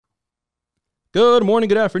Good morning,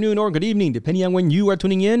 good afternoon, or good evening, depending on when you are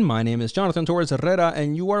tuning in. My name is Jonathan Torres Herrera,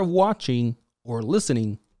 and you are watching or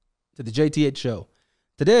listening to the JTH show.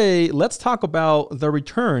 Today, let's talk about the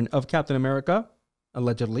return of Captain America,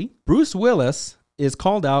 allegedly. Bruce Willis is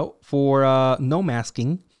called out for no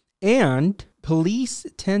masking, and police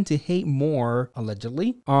tend to hate more,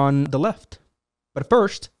 allegedly, on the left. But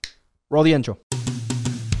first, roll the intro.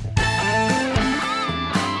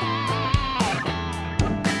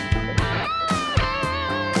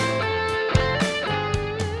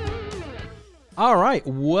 All right,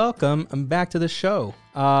 welcome back to the show.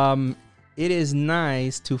 It is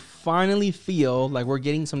nice to finally feel like we're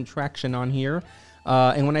getting some traction on here.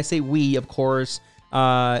 And when I say we, of course,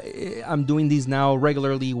 I'm doing these now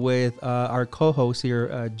regularly with our co-host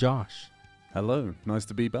here, Josh. Hello, nice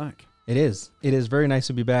to be back. It is very nice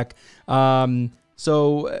to be back.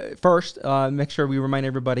 So first, make sure we remind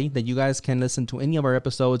everybody that you guys can listen to any of our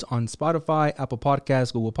episodes on Spotify, Apple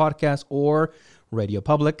Podcasts, Google Podcasts, or Radio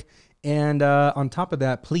Public. And on top of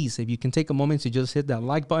that, please, if you can take a moment to just hit that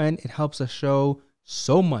like button, it helps us show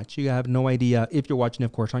so much. You have no idea if you're watching,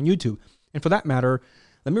 of course, on YouTube. And for that matter,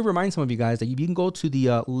 let me remind some of you guys that you can go to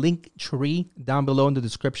the link tree down below in the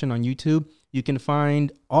description on YouTube. You can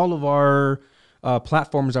find all of our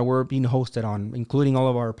platforms that we're being hosted on, including all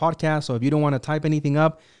of our podcasts. So if you don't want to type anything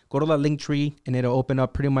up, go to that link tree and it'll open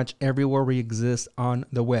up pretty much everywhere we exist on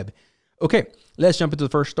the web. Okay, let's jump into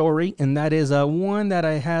the first story, and that is one that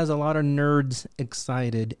has a lot of nerds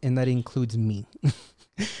excited, and that includes me.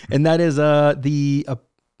 And that is the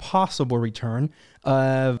possible return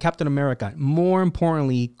of Captain America. More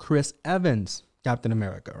importantly, Chris Evans' Captain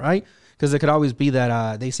America, right? Because it could always be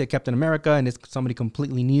that they say Captain America, and it's somebody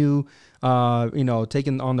completely new,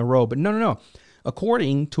 taken on the road. But no.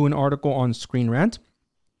 According to an article on Screen Rant,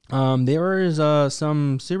 there is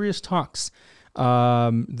some serious talks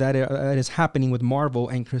that is happening with Marvel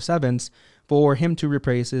and Chris Evans for him to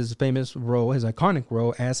reprise his famous role, his iconic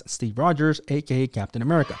role as Steve Rogers, aka Captain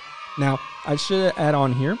America. Now, I should add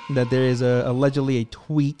on here that there is allegedly a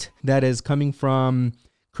tweet that is coming from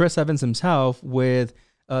Chris Evans himself with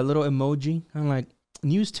a little emoji, kind of like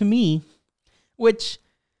news to me, which,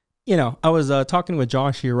 I was talking with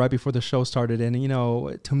Josh here right before the show started. And,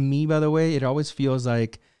 to me, by the way, it always feels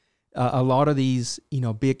like a lot of these,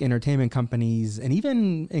 big entertainment companies and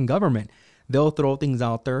even in government, they'll throw things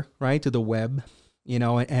out there, right, to the web,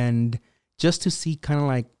 and just to see kind of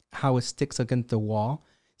like how it sticks against the wall,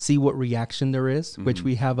 see what reaction there is, which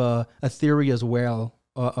we have a theory as well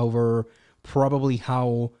over probably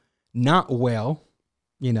how not well,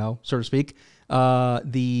 so to speak,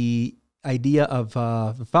 the idea of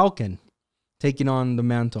Falcon taking on the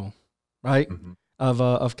mantle, right,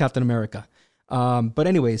 of Captain America. But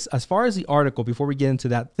anyways, as far as the article, before we get into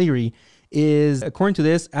that theory, is according to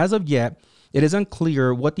this, as of yet, it is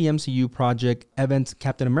unclear what the MCU project Evans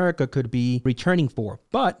Captain America could be returning for,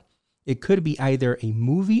 but it could be either a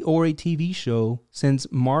movie or a TV show, since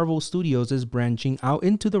Marvel Studios is branching out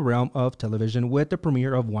into the realm of television with the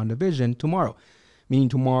premiere of WandaVision tomorrow, meaning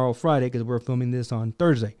tomorrow, Friday, because we're filming this on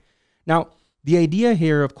Thursday. Now, the idea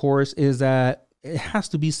here, of course, is that it has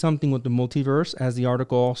to be something with the multiverse, as the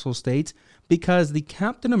article also states, because the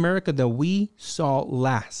Captain America that we saw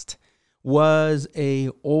last was a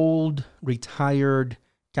old, retired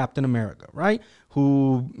Captain America, right?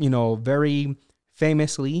 Who, very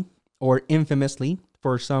famously or infamously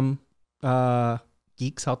for some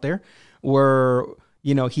geeks out there, where,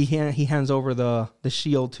 he hands over the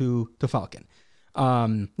shield to Falcon.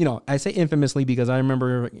 I say infamously because I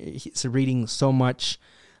remember reading so much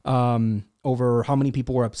over how many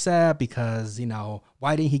people were upset because,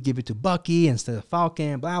 why didn't he give it to Bucky instead of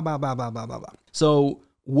Falcon, blah, blah, blah, blah, blah, blah, blah. So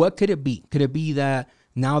what could it be? Could it be that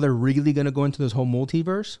now they're really going to go into this whole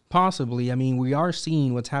multiverse? Possibly. I mean, we are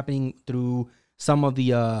seeing what's happening through some of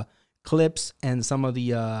the clips and some of the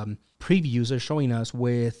previews are showing us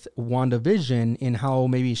with WandaVision and how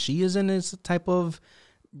maybe she is in this type of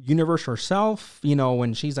universe herself,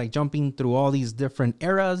 when she's like jumping through all these different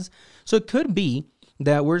eras. So it could be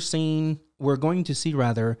that we're going to see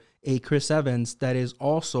a Chris Evans that is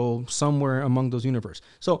also somewhere among those universe.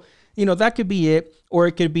 So, that could be it, or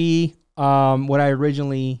it could be what I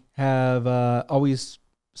originally have always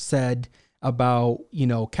said about,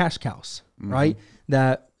 cash cows, right?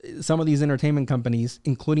 That some of these entertainment companies,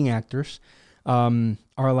 including actors,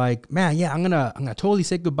 are like, man, yeah, I'm gonna totally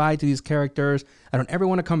say goodbye to these characters. I don't ever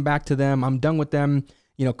want to come back to them. I'm done with them.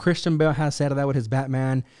 Christian Bale has said that with his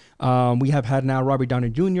Batman. We have had now Robert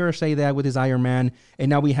Downey Jr. say that with his Iron Man.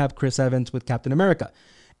 And now we have Chris Evans with Captain America.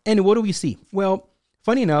 And what do we see? Well,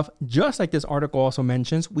 funny enough, just like this article also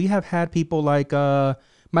mentions, we have had people like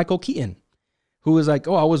Michael Keaton who was like,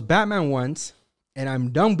 oh, I was Batman once and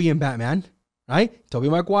I'm done being Batman, right? Tobey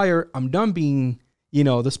Maguire, I'm done being,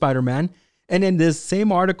 the Spider-Man. And then this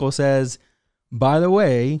same article says, by the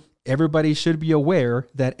way, everybody should be aware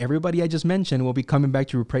that everybody I just mentioned will be coming back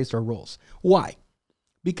to replace their roles. Why?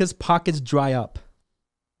 Because pockets dry up.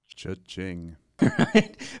 Cha-ching.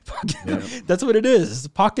 Right? That's what it is.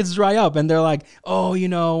 Pockets dry up, and they're like, oh, I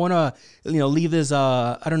want to, leave this,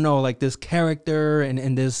 like this character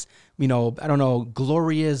and this,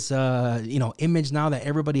 glorious, image now that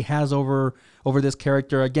everybody has over this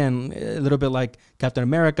character. Again, a little bit like Captain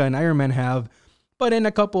America and Iron Man have, but in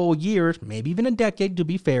a couple years, maybe even a decade, to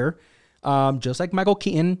be fair, just like Michael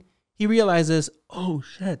Keaton, he realizes, oh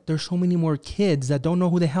shit, there's so many more kids that don't know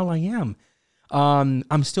who the hell I am.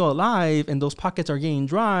 I'm still alive and those pockets are getting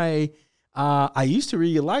dry. I used to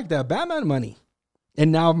really like that Batman money.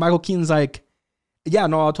 And now Michael Keaton's like, yeah,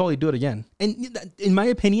 no, I'll totally do it again. And in my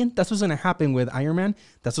opinion, that's what's going to happen with Iron Man.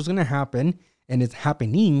 That's what's going to happen. And it's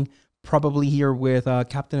happening probably here with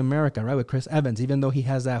Captain America, right? With Chris Evans, even though he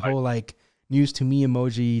has that whole like news to me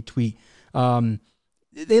emoji tweet.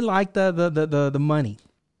 They like the money.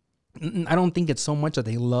 I don't think it's so much that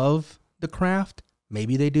they love the craft.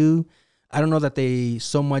 Maybe they do. I don't know that they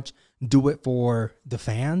so much do it for the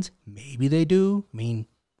fans. Maybe they do. I mean,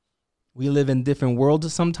 we live in different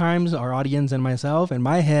worlds sometimes, our audience and myself. In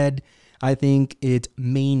my head, I think it's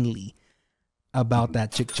mainly about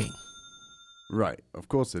that chick-ching. Right. Of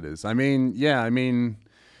course it is. I mean,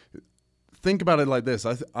 think about it like this.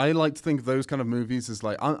 I like to think of those kind of movies as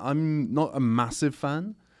like, I'm not a massive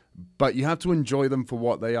fan, but you have to enjoy them for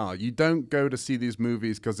what they are. You don't go to see these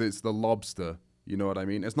movies because it's The Lobster. You know what I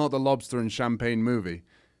mean? It's not the Lobster and Champagne movie.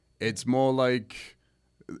 It's more like,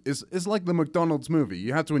 it's like the McDonald's movie.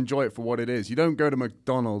 You have to enjoy it for what it is. You don't go to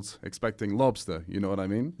McDonald's expecting lobster. You know what I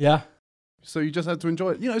mean? Yeah. So you just have to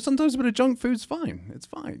enjoy it. Sometimes a bit of junk food's fine. It's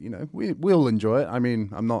fine. We'll enjoy it. I mean,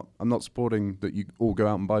 I'm not supporting that you all go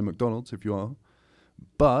out and buy McDonald's if you are,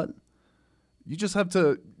 but you just have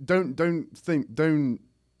to don't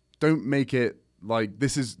make it like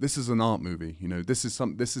this is an art movie. This is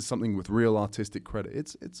something with real artistic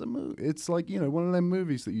credit. It's a movie. It's like one of them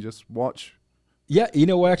movies that you just watch. Yeah, you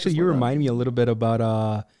know what? Actually, you remind me a little bit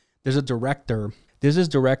about. There's this director,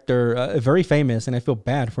 very famous, and I feel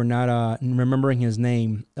bad for not remembering his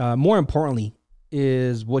name. More importantly,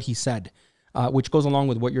 is what he said, which goes along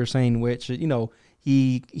with what you're saying. Which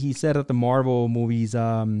he said that the Marvel movies.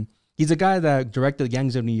 He's a guy that directed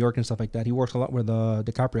Gangs of New York and stuff like that. He works a lot with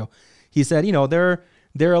DiCaprio. He said,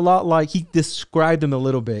 they're a lot like, he described them a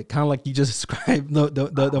little bit, kind of like you just described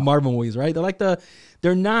the Marvel movies, right?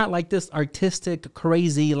 They're not like this artistic,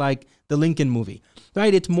 crazy, like the Lincoln movie,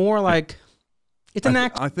 right? It's more like, it's an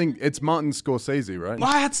act. I think it's Martin Scorsese, right?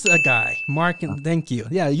 Well, that's a guy. Thank you.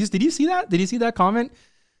 Yeah. Did you see that? Did you see that comment?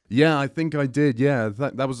 Yeah, I think I did. Yeah,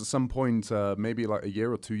 that was at some point, maybe like a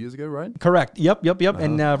year or 2 years ago, right? Correct. Yep.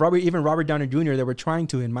 And Robert Downey Jr., they were trying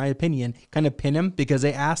to, in my opinion, kind of pin him because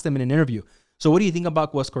they asked him in an interview, so what do you think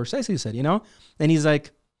about what Scorsese said, And he's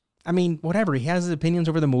like, I mean, whatever. He has his opinions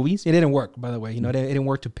over the movies. It didn't work, by the way. It didn't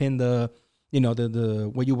work to pin the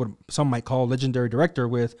what you would, some might call legendary director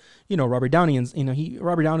with, Robert Downey. And,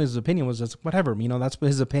 Robert Downey's opinion was just whatever. That's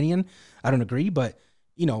his opinion. I don't agree, but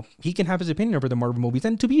he can have his opinion over the Marvel movies.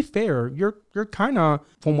 And to be fair, you're kind of,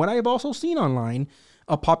 from what I've also seen online,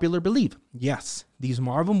 a popular belief. Yes, these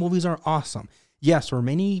Marvel movies are awesome. Yes, for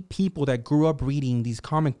many people that grew up reading these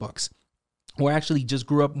comic books, or actually just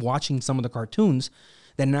grew up watching some of the cartoons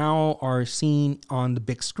that now are seen on the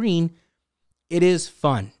big screen, it is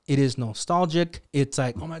fun. It is nostalgic. It's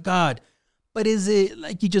like, oh my God. But is it,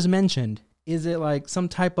 like you just mentioned, is it like some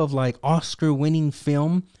type of like Oscar-winning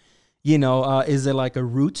film? Is it like a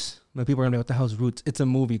Roots? When people are gonna be like, what the hell is Roots? It's a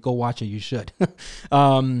movie. Go watch it. You should.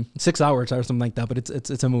 6 hours or something like that. But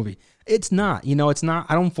it's a movie. It's not. It's not.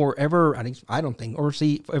 I don't think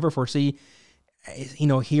foresee.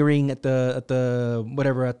 Hearing at the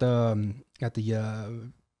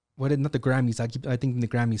not the Grammys. I think the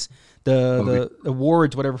Grammys, the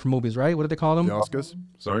awards, whatever for movies, right? What do they call them? The Oscars.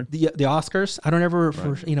 Sorry. The Oscars. I don't ever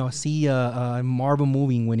see a Marvel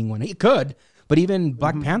movie winning one. It could. But even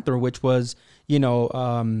Black Panther, which was, at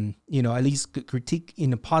least critique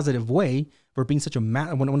in a positive way for being such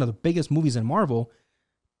one of the biggest movies in Marvel.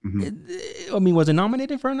 Was it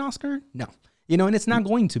nominated for an Oscar? No. And it's not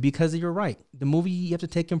going to, because you're right. The movie, you have to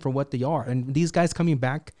take them for what they are. And these guys coming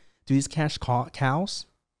back to these cash cows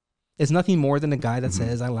is nothing more than a guy that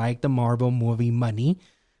says, I like the Marvel movie money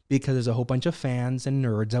because there's a whole bunch of fans and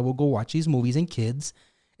nerds that will go watch these movies and kids.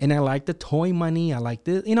 And I like the toy money. I like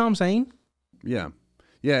this. You know what I'm saying? Yeah.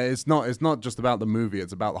 Yeah, it's not just about the movie,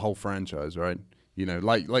 it's about the whole franchise, right? You know,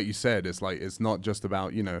 like you said, it's like it's not just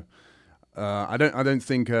about, you know, I don't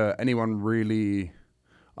think anyone really,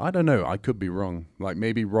 I don't know, I could be wrong. Like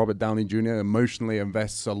maybe Robert Downey Jr. emotionally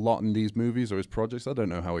invests a lot in these movies or his projects. I don't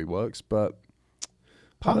know how he works, but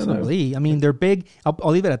possibly. I mean, they're big.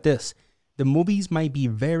 I'll leave it at this. The movies might be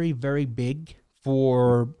very, very big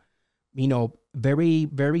for, you know, very,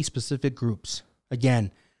 very specific groups.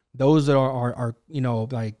 Again, those that are you know,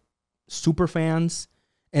 like super fans,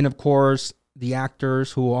 and of course the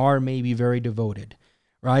actors who are maybe very devoted,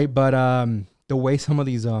 right? But the way some of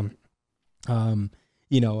these news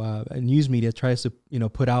media tries to, you know,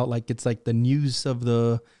 put out like it's like the news of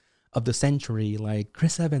the century, like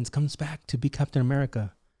Chris Evans comes back to be Captain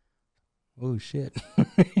America. Oh shit.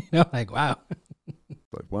 You know, like wow.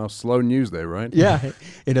 Like, wow, slow news there, right? Yeah,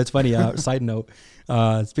 and it's funny. Side note,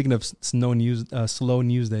 speaking of slow news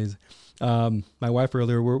days, my wife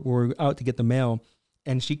earlier we're out to get the mail,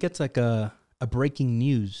 and she gets like a breaking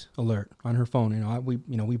news alert on her phone.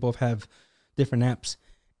 You know, we both have different apps,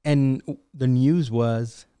 and the news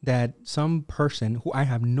was that some person who I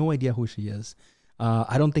have no idea who she is.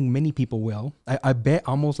 I don't think many people will. I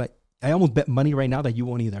almost bet money right now that you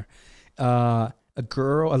won't either.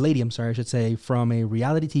 A lady, I should say, from a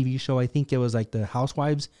reality TV show. I think it was like the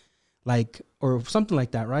Housewives, like, or something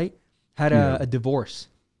like that, right? Had a divorce.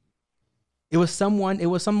 It was someone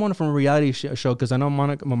from a reality show, because I know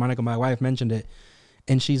Monica, my wife, mentioned it,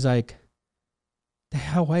 and she's like, "The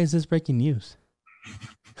hell? Why is this breaking news?"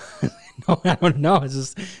 No, I don't know.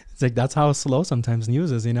 It's like that's how slow sometimes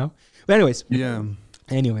news is, you know. But anyways, yeah.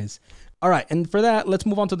 All right, and for that, let's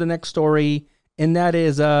move on to the next story. And that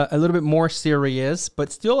is a little bit more serious,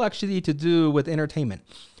 but still actually to do with entertainment.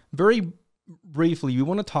 Very briefly, we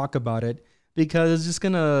want to talk about it because it's just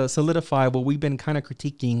going to solidify what we've been kind of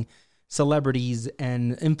critiquing celebrities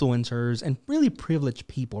and influencers and really privileged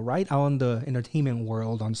people, right, out in the entertainment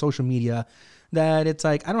world, on social media, that it's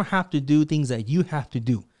like, I don't have to do things that you have to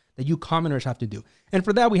do, that you commoners have to do. And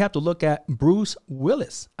for that, we have to look at Bruce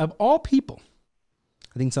Willis, of all people.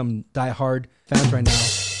 I think some diehard fans right now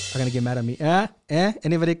are gonna get mad at me.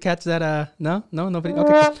 Anybody catch that? No, nobody.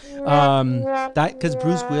 Okay, cool. Because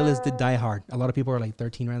Bruce Willis did Die Hard. A lot of people are like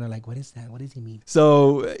 13, right? They're like, what is that? What does he mean?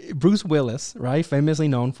 So Bruce Willis, right, famously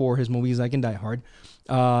known for his movies like in Die Hard,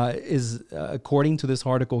 is according to this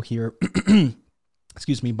article here,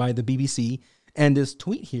 excuse me, by the BBC, and this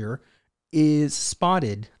tweet here is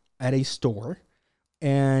spotted at a store,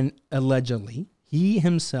 and allegedly he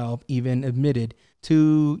himself even admitted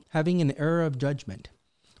to having an error of judgment.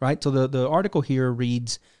 Right, so the article here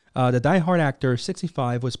reads, the Die Hard actor,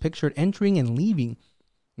 65, was pictured entering and leaving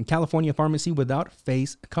a California pharmacy without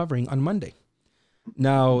face covering on Monday.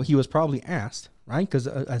 Now, he was probably asked, right, because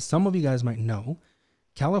as some of you guys might know,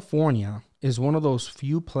 California is one of those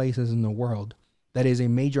few places in the world that is a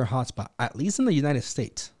major hotspot, at least in the United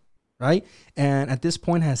States, right? And at this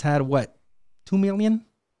point has had, 2 million,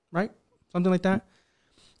 right? Something like that.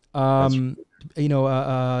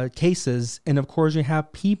 Cases. And of course you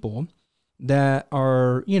have people that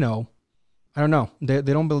are, I don't know, they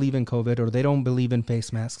don't believe in COVID, or they don't believe in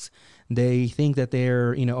face masks. They think that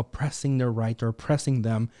they're, oppressing their right or oppressing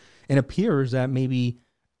them. It appears that maybe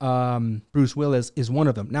Bruce Willis is one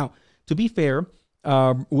of them. Now, to be fair,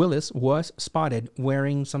 Willis was spotted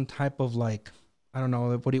wearing some type of I don't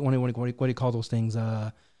know, what do you call those things?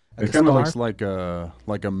 It kind of looks like a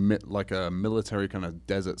military kind of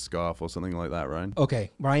desert scarf or something like that, right?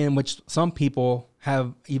 Okay, Ryan, which some people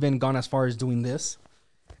have even gone as far as doing this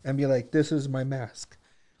and be like, this is my mask.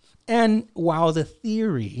 And while the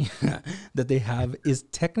theory that they have is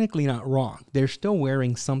technically not wrong, they're still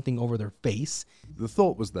wearing something over their face. The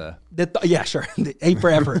thought was there. Yeah, sure. A for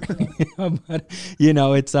effort. But,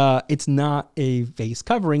 it's not a face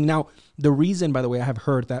covering. Now, the reason, by the way, I have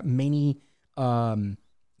heard that many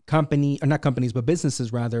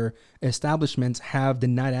businesses rather, establishments have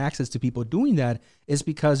denied access to people doing that is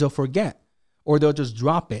because they'll forget or they'll just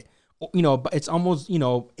drop it. But it's almost,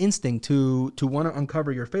 instinct to want to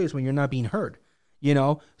uncover your face when you're not being heard,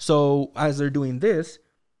 So as they're doing this,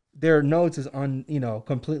 their nose is on,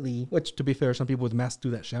 completely, which to be fair, some people with masks do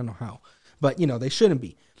that shit. I don't know how, but they shouldn't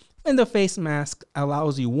be. And the face mask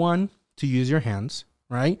allows you, one, to use your hands,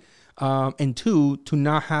 right? And two, to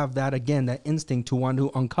not have that instinct to want to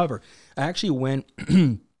uncover. I actually went,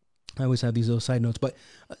 I always have these little side notes, but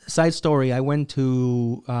side story, I went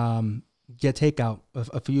to get takeout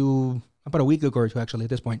about a week ago or two, actually, at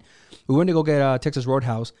this point. We went to go get Texas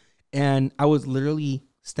Roadhouse, and I was literally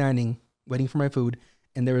standing, waiting for my food,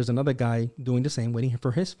 and there was another guy doing the same, waiting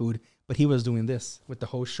for his food, but he was doing this with the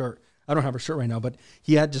whole shirt. I don't have a shirt right now, but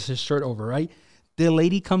he had just his shirt over, right? The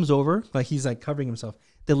lady comes over, like he's like covering himself.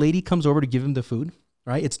 The lady comes over to give him the food,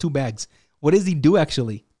 right? It's 2 bags. What does he do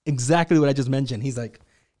actually? Exactly what I just mentioned. He's like,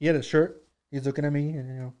 he had a shirt. He's looking at me,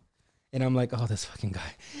 and I'm like, oh, this fucking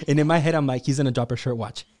guy. And in my head, I'm like, he's gonna drop her shirt.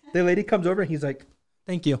 Watch. The lady comes over, and he's like,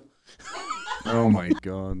 thank you. Oh my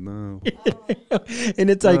God, no.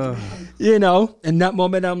 And it's like, in that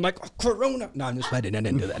moment, I'm like, oh, Corona. No, I'm just kidding. I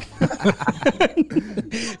didn't do that.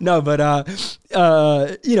 No, but,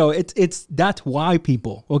 it's that's why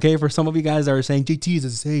people, okay? For some of you guys that are saying JT is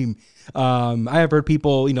the same. I have heard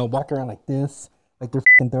people, walk around like this, like they're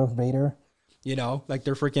freaking Darth Vader, like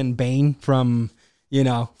they're freaking Bane from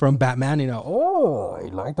Batman, oh, I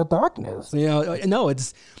like the darkness. No,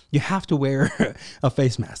 it's, you have to wear a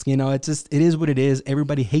face mask. It's just, it is what it is.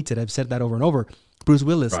 Everybody hates it. I've said that over and over. Bruce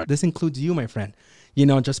Willis, right. This includes you, my friend.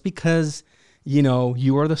 Just because,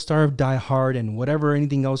 you are the star of Die Hard and whatever,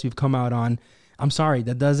 anything else you've come out on, I'm sorry,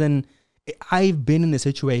 that doesn't, I've been in this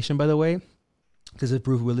situation, by the way, because if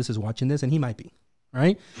Bruce Willis is watching this, and he might be.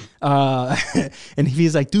 Right. And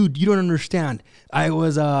he's like, dude, you don't understand. I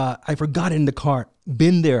forgot it in the car.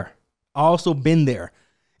 Been there. Also been there.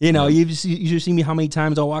 You just see me how many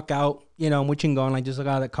times I'll walk out, I'm witching going, like, just look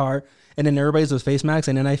out of the car. And then everybody's with face masks.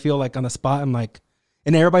 And then I feel like on the spot, I'm like,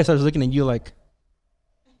 and everybody starts looking at you like,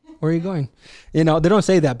 where are you going? They don't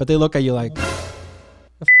say that, but they look at you like, where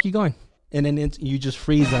the f*** you going? And then you just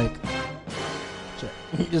freeze, like,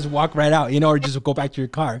 you just walk right out, or just go back to your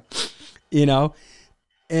car,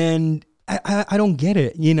 And I don't get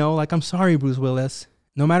it, like, I'm sorry, Bruce Willis.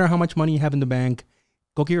 No matter how much money you have in the bank,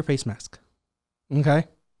 go get your face mask. Okay?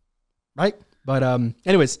 Right? But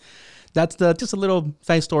anyways, that's just a little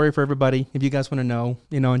side story for everybody. If you guys want to know,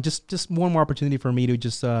 and just one more opportunity for me to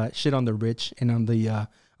just shit on the rich and on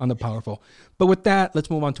the powerful. But with that, let's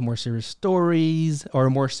move on to more serious stories, or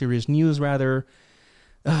more serious news rather.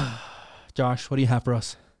 Josh, what do you have for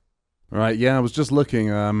us? Right, yeah, I was just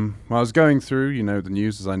looking. I was going through, the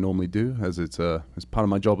news as I normally do, as it's part of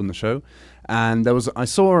my job in the show, and I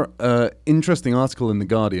saw an interesting article in The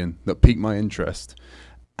Guardian that piqued my interest,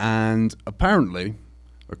 and apparently,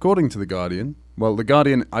 according to The Guardian, well, The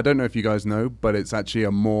Guardian, I don't know if you guys know, but it's actually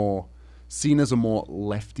seen as a more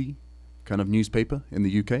lefty kind of newspaper in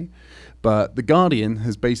the UK, but The Guardian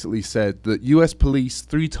has basically said that US police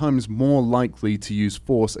 3 times more likely to use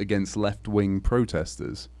force against left-wing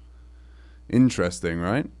protesters. Interesting,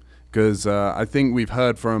 right? Because I think we've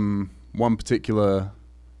heard from one particular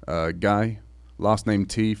guy, last name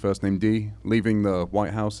T, first name D, leaving the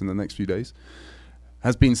White House in the next few days,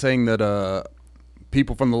 has been saying that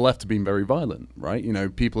people from the left have been very violent, right?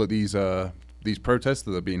 People at these protests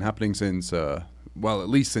that have been happening since, at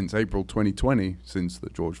least since April 2020, since the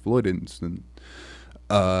George Floyd incident.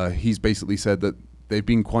 He's basically said that they've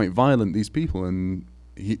been quite violent, these people, and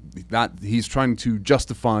he's trying to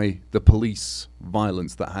justify the police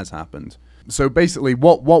violence that has happened. So basically,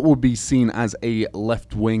 what would be seen as a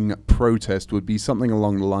left-wing protest would be something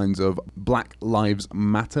along the lines of Black Lives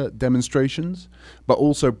Matter demonstrations, but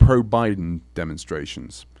also pro-Biden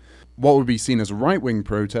demonstrations. What would be seen as a right-wing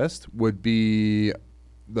protest would be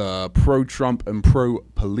the pro-Trump and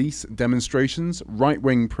pro-police demonstrations,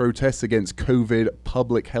 right-wing protests against COVID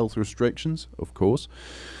public health restrictions, of course,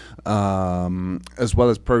 as well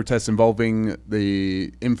as protests involving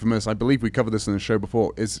the infamous, I believe we covered this in the show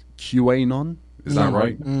before, is QAnon, is that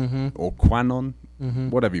right? Mm-hmm. Or Quanon,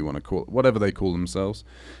 whatever you want to call it, whatever they call themselves,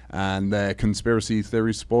 and their conspiracy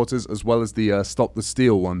theory supporters, as well as the Stop the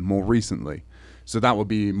Steal one more recently. So that would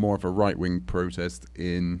be more of a right-wing protest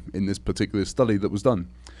in this particular study that was done.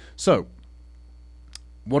 So,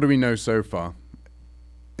 what do we know so far?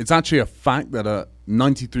 It's actually a fact that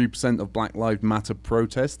 93% of Black Lives Matter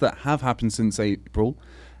protests that have happened since April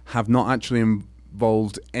have not actually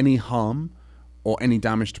involved any harm or any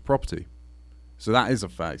damage to property. So that is a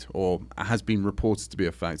fact, or has been reported to be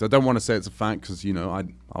a fact. I don't want to say it's a fact because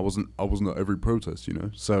I wasn't at every protest,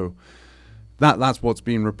 So that's what's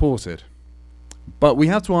being reported. But we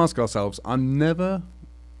have to ask ourselves, I'm never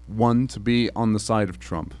one to be on the side of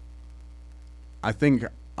Trump. I think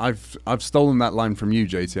I've stolen that line from you,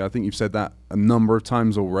 JT. I think you've said that a number of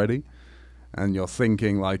times already. And you're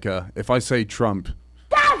thinking like, if I say Trump...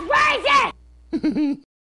 That's racist!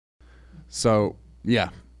 So, yeah.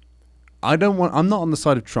 I'm not on the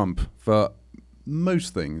side of Trump for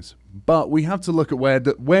most things. But we have to look at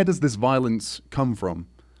where does this violence come from?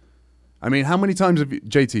 I mean, how many times have you...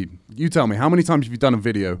 JT, you tell me, how many times have you done a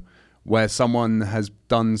video where someone has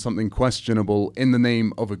done something questionable in the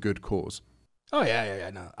name of a good cause? Oh,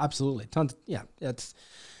 yeah, no, absolutely. Tons, yeah,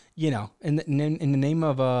 in the name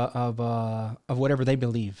of whatever they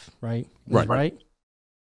believe, right? Right.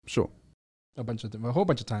 Sure. A whole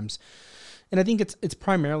bunch of times. And I think it's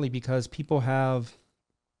primarily because people have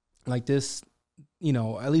like this,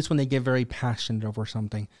 at least when they get very passionate over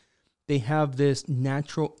something, they have this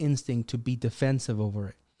natural instinct to be defensive over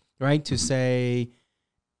it, right? To say,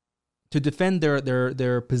 to defend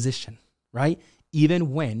their position, right?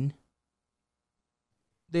 Even when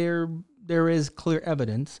there is clear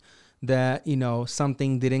evidence that,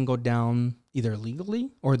 something didn't go down either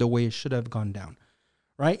legally or the way it should have gone down.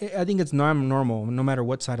 Right, I think it's normal, no matter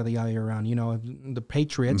what side of the aisle you're on. The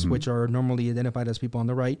patriots, which are normally identified as people on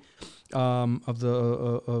the right of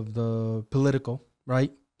the political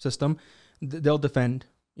system, they'll defend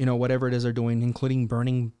whatever it is they're doing, including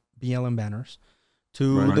burning BLM banners,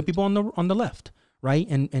 to the people on the left, right,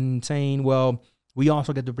 and saying, well, we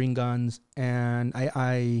also get to bring guns. And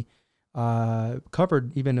I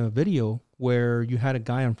covered even a video where you had a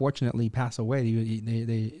guy unfortunately pass away.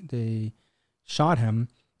 They shot him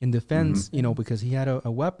in defense, because he had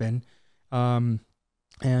a weapon. And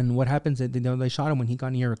what happens is, they shot him when he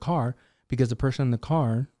got near a car because the person in the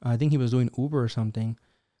car, I think he was doing Uber or something,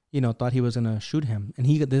 thought he was going to shoot him. And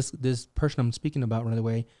this person I'm speaking about right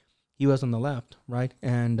away, he was on the left, right?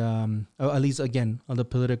 And at least, again, on the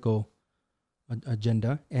political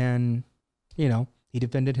agenda. And, he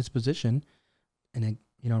defended his position. And,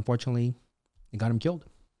 unfortunately, it got him killed.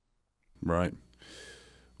 Right.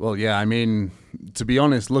 Well, yeah, I mean, to be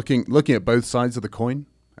honest, looking at both sides of the coin,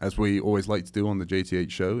 as we always like to do on the JTH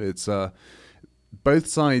show, it's both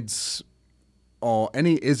sides, or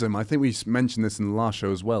any ism, I think we mentioned this in the last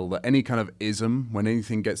show as well, that any kind of ism, when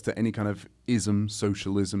anything gets to any kind of ism,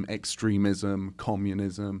 socialism, extremism,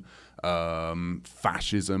 communism,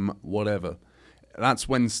 fascism, whatever, that's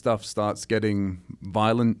when stuff starts getting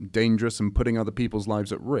violent, dangerous, and putting other people's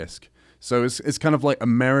lives at risk. So it's kind of like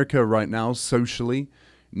America right now, socially,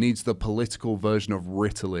 needs the political version of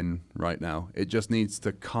Ritalin right now. It just needs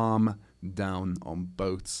to calm down on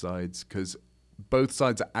both sides, because both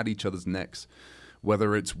sides are at each other's necks,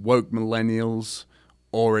 whether it's woke millennials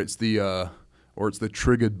or it's the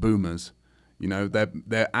triggered boomers.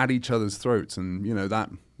 They're at each other's throats, and that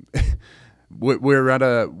we're at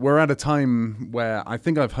a time where, I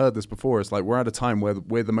think I've heard this before, it's like we're at a time where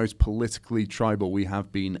we're the most politically tribal we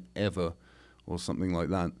have been ever, or something like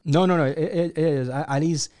that. No. It is. At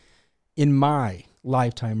least in my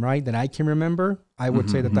lifetime, right, that I can remember, I would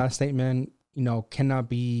say that statement, cannot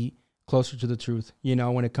be closer to the truth.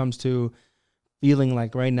 When it comes to feeling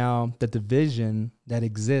like right now the division that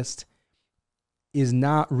exists is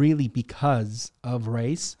not really because of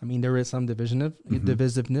race. I mean, there is some divisiveness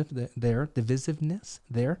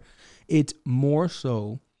there. It's more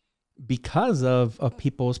so because of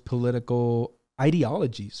people's political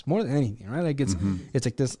ideologies more than anything, right? Like it's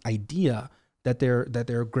like this idea that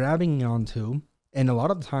they're grabbing onto, and a lot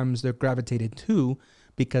of the times they're gravitated to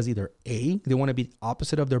because either A, they want to be the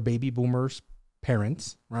opposite of their baby boomers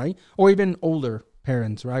parents, right? Or even older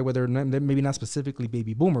parents, right? Whether maybe not specifically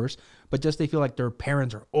baby boomers, but just they feel like their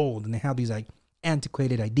parents are old and they have these like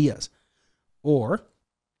antiquated ideas. Or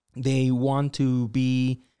they want to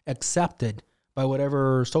be accepted by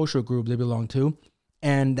whatever social group they belong to,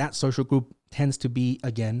 and that social group tends to be,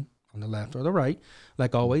 again, on the left or the right,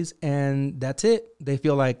 like always. And that's it. They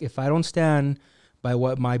feel like if I don't stand by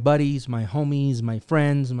what my buddies, my homies, my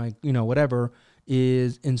friends, my, whatever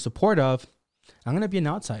is in support of, I'm going to be an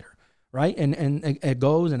outsider, right? And it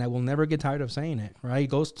goes, and I will never get tired of saying it, right? It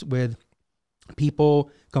goes with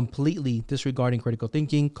people completely disregarding critical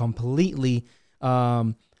thinking, completely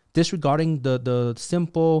disregarding the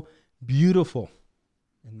simple, beautiful,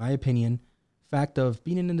 in my opinion, fact of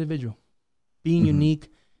being an individual. Being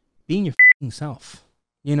unique, being your f***ing self.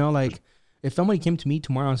 Like if somebody came to me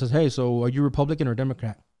tomorrow and says, hey, so are you Republican or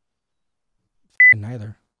Democrat?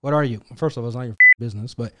 Neither. What are you? First of all, it's not your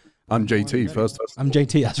business, but I'm JT first. I'm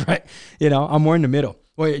JT, that's right. I'm more in the middle.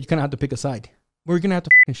 Well, you're going to have to pick a side. Or you're going to have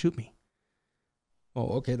to f***ing shoot me.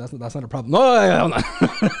 Oh, okay, that's not a problem. No, I'm not.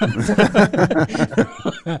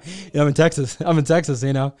 I'm in Texas.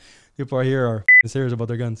 People are here are serious about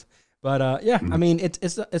their guns. But I mean, it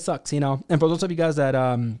sucks, And for those of you guys that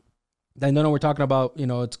don't know what we're talking about,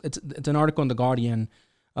 it's an article in The Guardian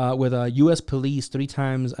with U.S. police 3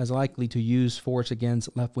 times as likely to use force against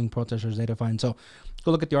left-wing protesters, they define. So go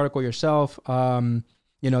look at the article yourself.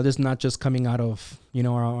 This is not just coming out of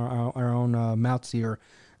our own mouths here.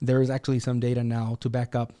 There is actually some data now to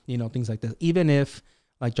back up things like this. Even if,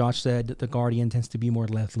 like Josh said, The Guardian tends to be more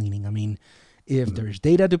left-leaning. I mean, if there's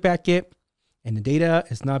data to back it, and the data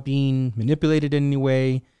is not being manipulated in any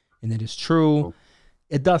way, and it is true,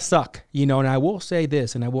 it does suck, you know. And I will say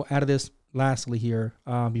this, and I will add this lastly here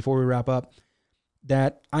before we wrap up,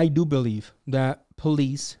 that I do believe that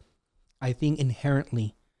police, I think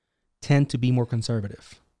inherently tend to be more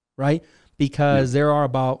conservative, right? Because they are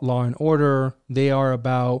about law and order. They are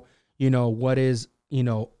about, you know, what is, you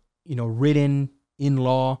know, written in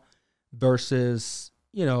law versus,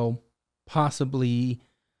 you know, possibly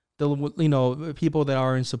the, you know, people that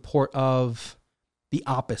are in support of the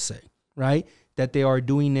opposite, right? That they are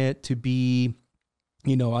doing it to be,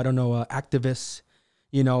 you know, I don't know, activists,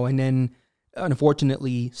 you know, and then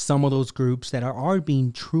unfortunately some of those groups that are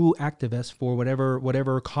being true activists for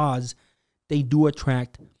whatever cause, they do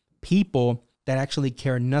attract people that actually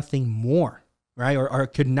care nothing more, right? Or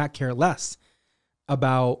could not care less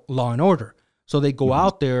about law and order. So they go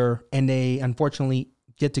out there and they unfortunately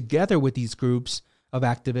get together with these groups of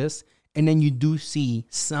activists. And then you do see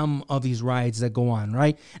some of these riots that go on,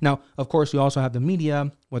 right? Now, of course, we also have the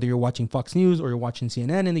media, whether you're watching Fox News or you're watching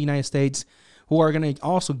CNN in the United States, who are going to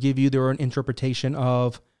also give you their own interpretation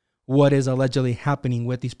of what is allegedly happening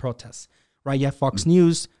with these protests, right? You have Fox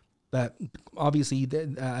News that obviously,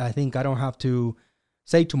 I think I don't have to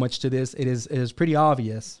say too much to this. It is pretty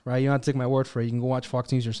obvious, right? You don't have to take my word for it. You can go watch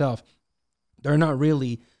Fox News yourself. They're not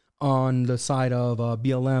really on the side of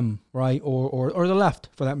BLM, right? Or the left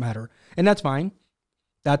for that matter. And that's fine.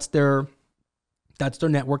 That's their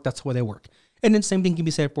network. That's where they work. And then same thing can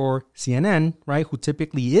be said for CNN, right? Who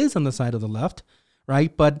typically is on the side of the left,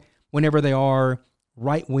 right? But whenever they are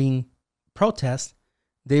right-wing protests,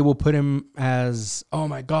 they will put him as, oh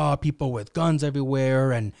my God, people with guns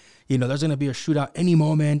everywhere. And, you know, there's going to be a shootout any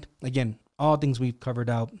moment. Again, all things we've covered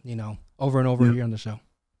out, you know, over and over here on the show.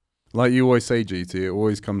 Like you always say, GT, it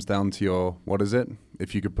always comes down to your, what is it?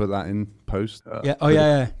 If you could put that in post. Yeah. Oh,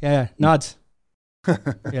 yeah. Nods.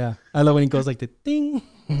 Yeah. I love when he goes like the ding.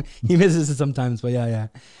 He misses it sometimes, but yeah.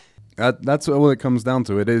 That's all it comes down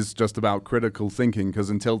to. It is just about critical thinking, because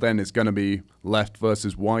until then it's going to be left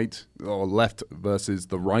versus white, or left versus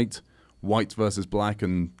the right, white versus black,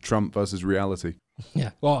 and Trump versus reality.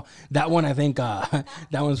 Yeah, well, that one I think that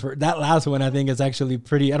last one I think is actually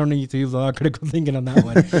pretty. I don't need to use a lot of critical thinking on that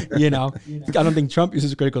one. You know, I don't think Trump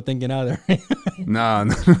uses critical thinking either. No.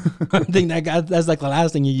 I think that's like the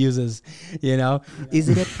last thing he uses. You know, is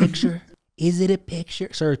it a picture? Is it a picture,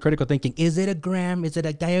 sir? Critical thinking. Is it a gram? Is it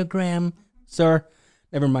a diagram, sir?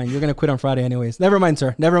 Never mind. You're gonna quit on Friday anyways. Never mind,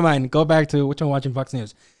 sir. Never mind. Go back to which one watching Fox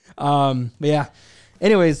News. But yeah.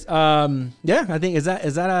 Anyways, yeah. I think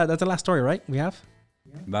that's the last story, right? We have.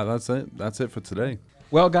 That's it. That's it for today.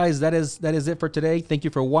 Well, guys, that is it for today. Thank you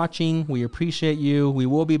for watching. We appreciate you. We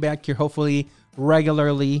will be back here hopefully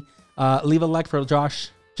regularly. Leave a like for Josh,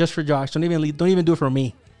 just for Josh. Don't even do it for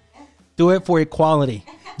me. Do it for equality.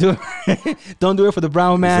 Don't do it for the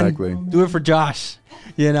brown man. Exactly. Do it for Josh.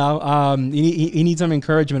 You know, he needs some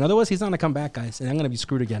encouragement. Otherwise, he's not gonna come back, guys, and I'm gonna be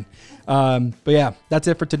screwed again. But yeah, that's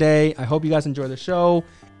it for today. I hope you guys enjoy the show,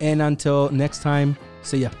 and until next time,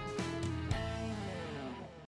 see ya.